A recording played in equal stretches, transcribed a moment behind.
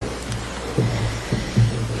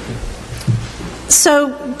So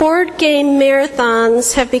board game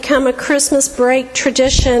marathons have become a Christmas break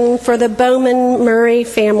tradition for the Bowman Murray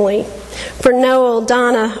family, for Noel,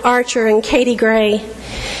 Donna, Archer, and Katie Gray.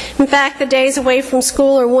 In fact, the days away from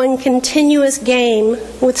school are one continuous game,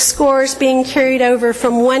 with scores being carried over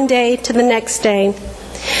from one day to the next day.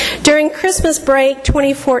 During Christmas break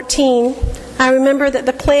 2014, I remember that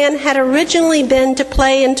the plan had originally been to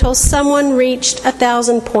play until someone reached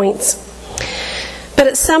 1,000 points. But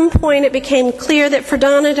at some point it became clear that for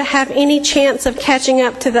Donna to have any chance of catching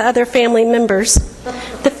up to the other family members,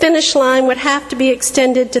 the finish line would have to be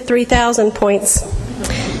extended to 3,000 points.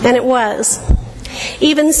 And it was.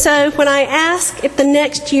 Even so, when I asked if the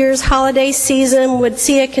next year's holiday season would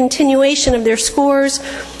see a continuation of their scores,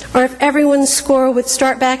 or if everyone's score would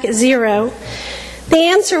start back at 0, the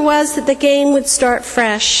answer was that the game would start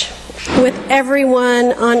fresh, with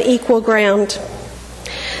everyone on equal ground.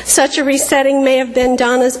 Such a resetting may have been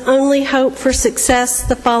Donna's only hope for success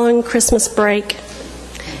the following Christmas break.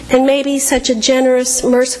 And maybe such a generous,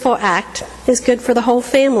 merciful act is good for the whole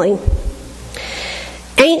family.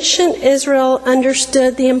 Ancient Israel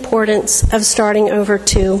understood the importance of starting over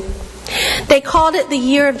too. They called it the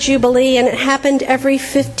Year of Jubilee, and it happened every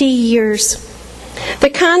 50 years. The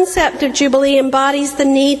concept of Jubilee embodies the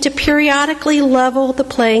need to periodically level the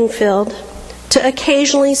playing field, to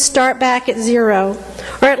occasionally start back at 0,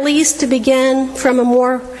 or at least to begin from a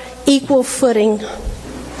more equal footing.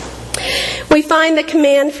 We find the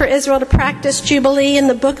command for Israel to practice Jubilee in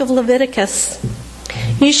the book of Leviticus.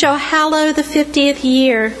 You shall hallow the 50th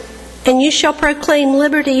year, and you shall proclaim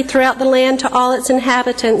liberty throughout the land to all its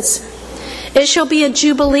inhabitants. It shall be a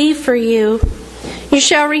jubilee for you. You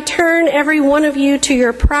shall return every one of you to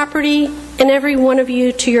your property, and every one of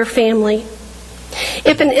you to your family.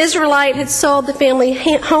 If an Israelite had sold the family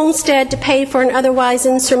homestead to pay for an otherwise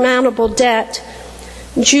insurmountable debt,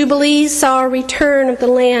 Jubilee saw a return of the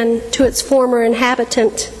land to its former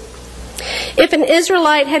inhabitant. If an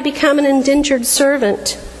Israelite had become an indentured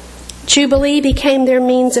servant, Jubilee became their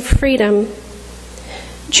means of freedom.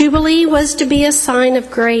 Jubilee was to be a sign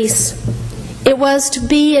of grace. It was to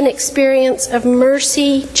be an experience of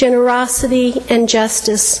mercy, generosity, and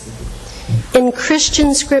justice. In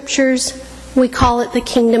Christian scriptures, we call it the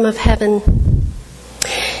kingdom of heaven.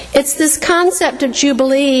 It's this concept of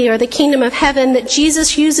Jubilee, or the kingdom of heaven, that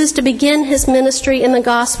Jesus uses to begin his ministry in the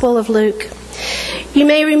Gospel of Luke. You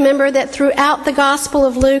may remember that throughout the Gospel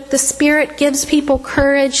of Luke, the Spirit gives people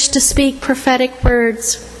courage to speak prophetic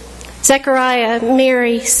words. Zechariah,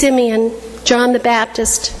 Mary, Simeon, John the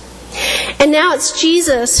Baptist. And now it's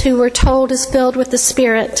Jesus who we're told is filled with the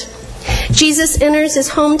Spirit. Jesus enters his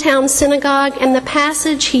hometown synagogue, and the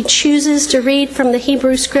passage he chooses to read from the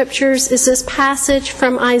Hebrew Scriptures is this passage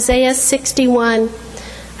from Isaiah 61,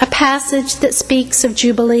 a passage that speaks of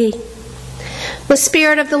Jubilee. The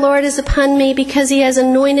Spirit of the Lord is upon me, because he has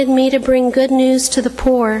anointed me to bring good news to the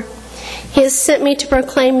poor. He has sent me to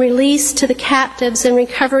proclaim release to the captives and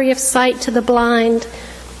recovery of sight to the blind,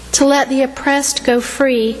 to let the oppressed go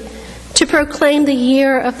free, to proclaim the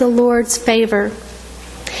year of the Lord's favor.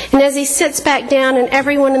 And as he sits back down and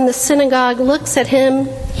everyone in the synagogue looks at him,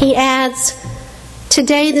 he adds,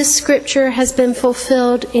 "Today this scripture has been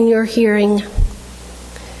fulfilled in your hearing."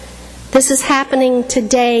 This is happening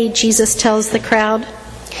today, Jesus tells the crowd.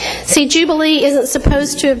 See, Jubilee isn't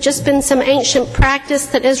supposed to have just been some ancient practice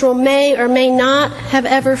that Israel may or may not have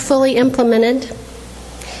ever fully implemented.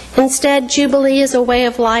 Instead, Jubilee is a way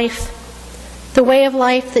of life, the way of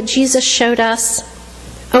life that Jesus showed us,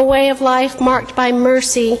 a way of life marked by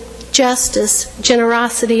mercy, justice,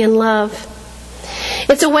 generosity, and love.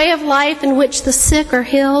 It's a way of life in which the sick are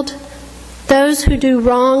healed, those who do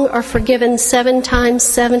wrong are forgiven 7 times,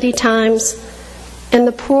 70 times, and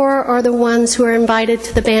the poor are the ones who are invited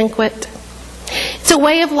to the banquet. It's a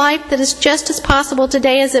way of life that is just as possible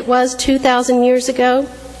today as it was 2,000 years ago,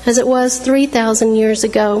 as it was 3,000 years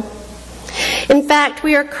ago. In fact,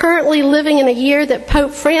 we are currently living in a year that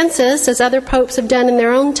Pope Francis, as other popes have done in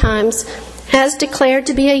their own times, has declared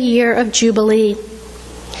to be a year of Jubilee.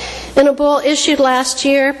 In a bull issued last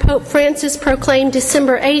year, Pope Francis proclaimed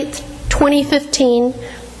December 8th, 2015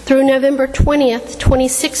 through November 20th,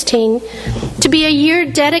 2016 to be a year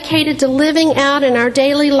dedicated to living out in our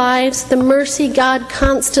daily lives the mercy God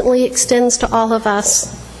constantly extends to all of us.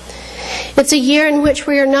 It's a year in which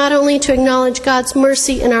we are not only to acknowledge God's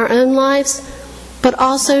mercy in our own lives, but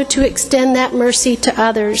also to extend that mercy to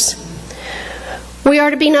others. We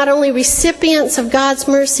are to be not only recipients of God's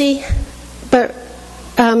mercy, but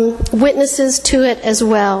witnesses to it as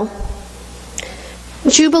well.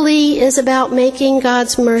 Jubilee is about making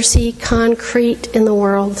God's mercy concrete in the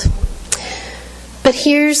world. But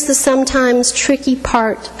here's the sometimes tricky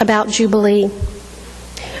part about Jubilee.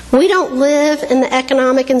 We don't live in the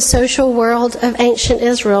economic and social world of ancient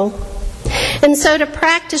Israel. And so to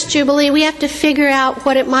practice Jubilee, we have to figure out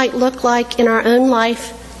what it might look like in our own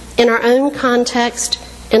life, in our own context,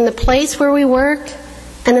 in the place where we work,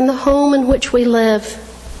 and in the home in which we live.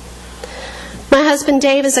 My husband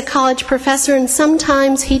Dave is a college professor, and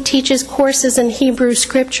sometimes he teaches courses in Hebrew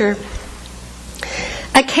Scripture.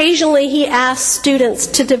 Occasionally, he asks students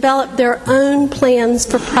to develop their own plans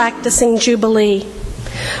for practicing Jubilee,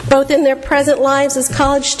 both in their present lives as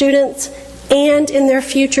college students and in their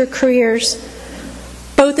future careers,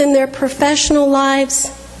 both in their professional lives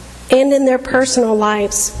and in their personal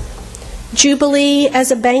lives. Jubilee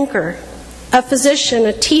as a banker, a physician,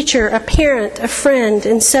 a teacher, a parent, a friend,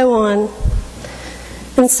 and so on.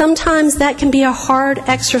 And sometimes that can be a hard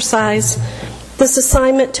exercise, this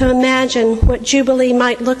assignment to imagine what Jubilee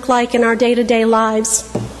might look like in our day-to-day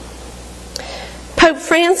lives. Pope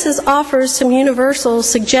Francis offers some universal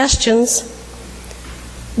suggestions.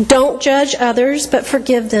 Don't judge others, but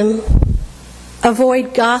forgive them.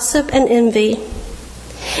 Avoid gossip and envy.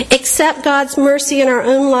 Accept God's mercy in our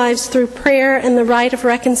own lives through prayer and the rite of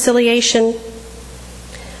reconciliation.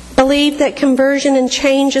 Believe that conversion and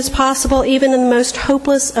change is possible even in the most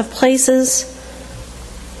hopeless of places.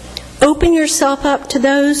 Open yourself up to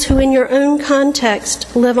those who in your own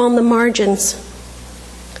context live on the margins.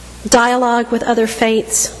 Dialogue with other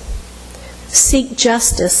faiths. Seek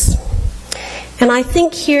justice. And I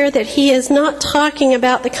think here that he is not talking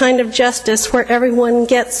about the kind of justice where everyone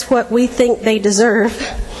gets what we think they deserve,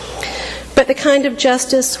 but the kind of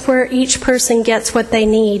justice where each person gets what they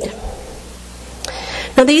need.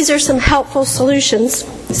 Now, these are some helpful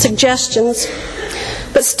suggestions,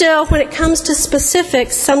 but still, when it comes to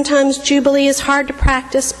specifics, sometimes Jubilee is hard to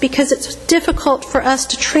practice because it's difficult for us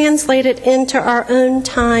to translate it into our own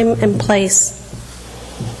time and place.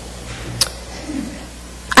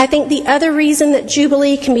 I think the other reason that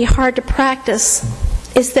Jubilee can be hard to practice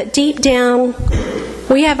is that deep down,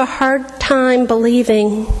 we have a hard time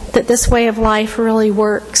believing that this way of life really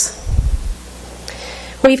works.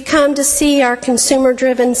 We've come to see our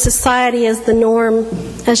consumer-driven society as the norm,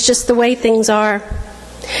 as just the way things are.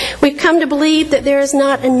 We've come to believe that there is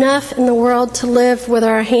not enough in the world to live with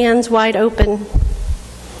our hands wide open.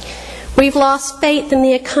 We've lost faith in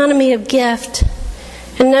the economy of gift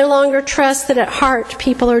and no longer trust that at heart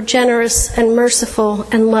people are generous and merciful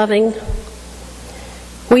and loving.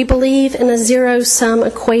 We believe in a zero-sum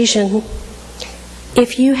equation.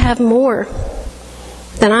 If you have more,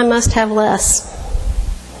 then I must have less.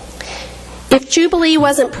 If Jubilee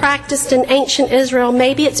wasn't practiced in ancient Israel,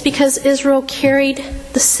 maybe it's because Israel carried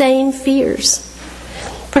the same fears.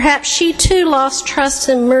 Perhaps she too lost trust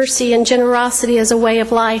in mercy and generosity as a way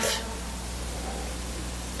of life.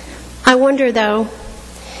 I wonder, though,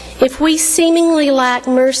 if we seemingly lack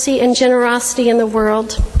mercy and generosity in the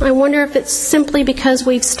world, I wonder if it's simply because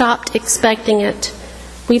we've stopped expecting it,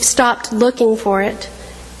 we've stopped looking for it,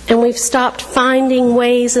 and we've stopped finding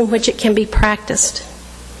ways in which it can be practiced.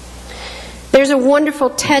 There's a wonderful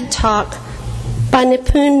TED Talk by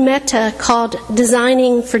Nipun Mehta called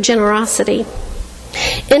Designing for Generosity.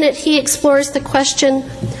 In it, he explores the question,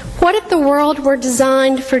 what if the world were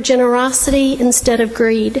designed for generosity instead of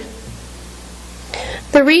greed?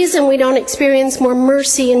 The reason we don't experience more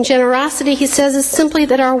mercy and generosity, he says, is simply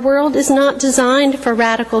that our world is not designed for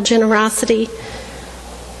radical generosity.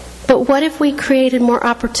 But what if we created more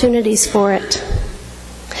opportunities for it?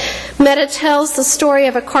 Mehta tells the story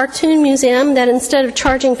of a cartoon museum that instead of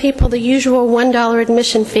charging people the usual $1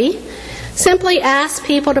 admission fee, simply asked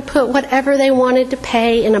people to put whatever they wanted to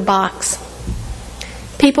pay in a box.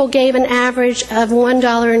 People gave an average of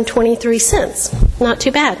 $1.23. Not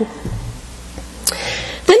too bad.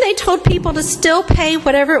 Then they told people to still pay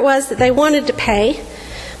whatever it was that they wanted to pay,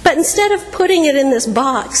 but instead of putting it in this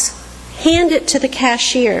box, hand it to the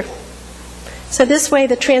cashier. So this way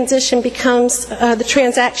the transaction becomes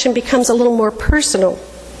a little more personal.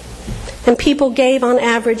 And people gave on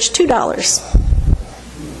average $2.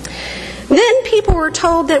 Then people were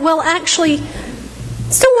told that, well, actually,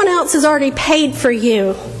 someone else has already paid for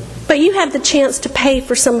you, but you have the chance to pay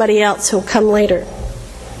for somebody else who'll come later.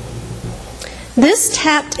 This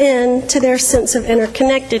tapped into their sense of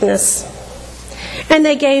interconnectedness, and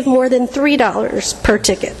they gave more than $3 per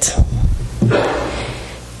ticket.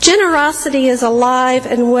 Generosity is alive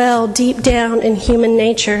and well deep down in human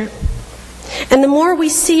nature. And the more we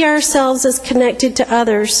see ourselves as connected to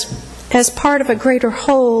others, as part of a greater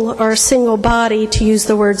whole or a single body, to use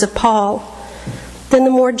the words of Paul, then the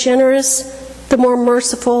more generous, the more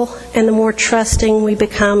merciful, and the more trusting we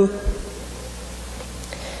become.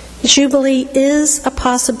 Jubilee is a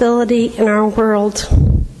possibility in our world.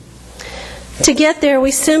 To get there,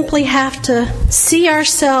 we simply have to see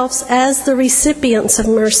ourselves as the recipients of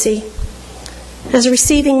mercy, as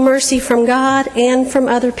receiving mercy from God and from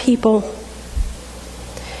other people.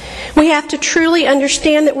 We have to truly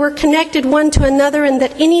understand that we're connected one to another, and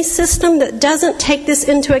that any system that doesn't take this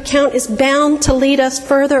into account is bound to lead us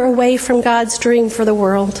further away from God's dream for the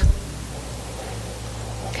world.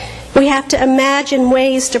 We have to imagine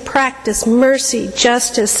ways to practice mercy,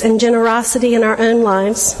 justice, and generosity in our own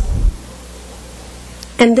lives.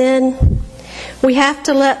 And then we have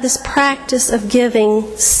to let this practice of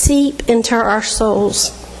giving seep into our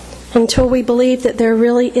souls until we believe that there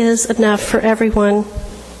really is enough for everyone,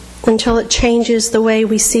 until it changes the way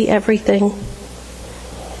we see everything.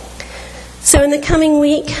 So in the coming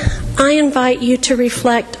week, I invite you to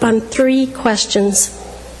reflect on 3 questions.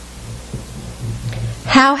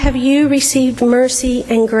 How have you received mercy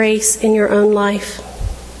and grace in your own life?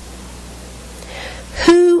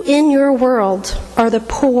 Who in your world are the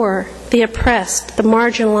poor, the oppressed, the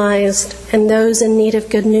marginalized, and those in need of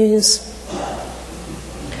good news?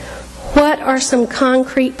 What are some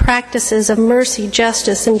concrete practices of mercy,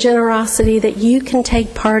 justice, and generosity that you can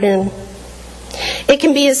take part in? It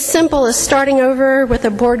can be as simple as starting over with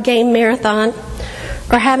a board game marathon,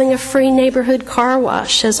 or having a free neighborhood car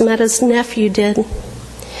wash, as Meta's nephew did.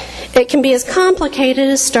 It can be as complicated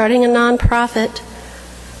as starting a nonprofit,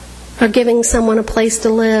 or giving someone a place to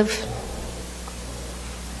live.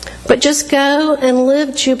 But just go and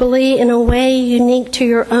live Jubilee in a way unique to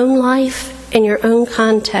your own life and your own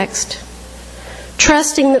context,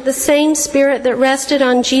 trusting that the same Spirit that rested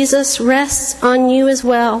on Jesus rests on you as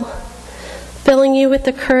well, filling you with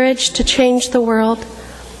the courage to change the world,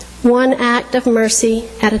 one act of mercy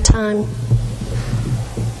at a time.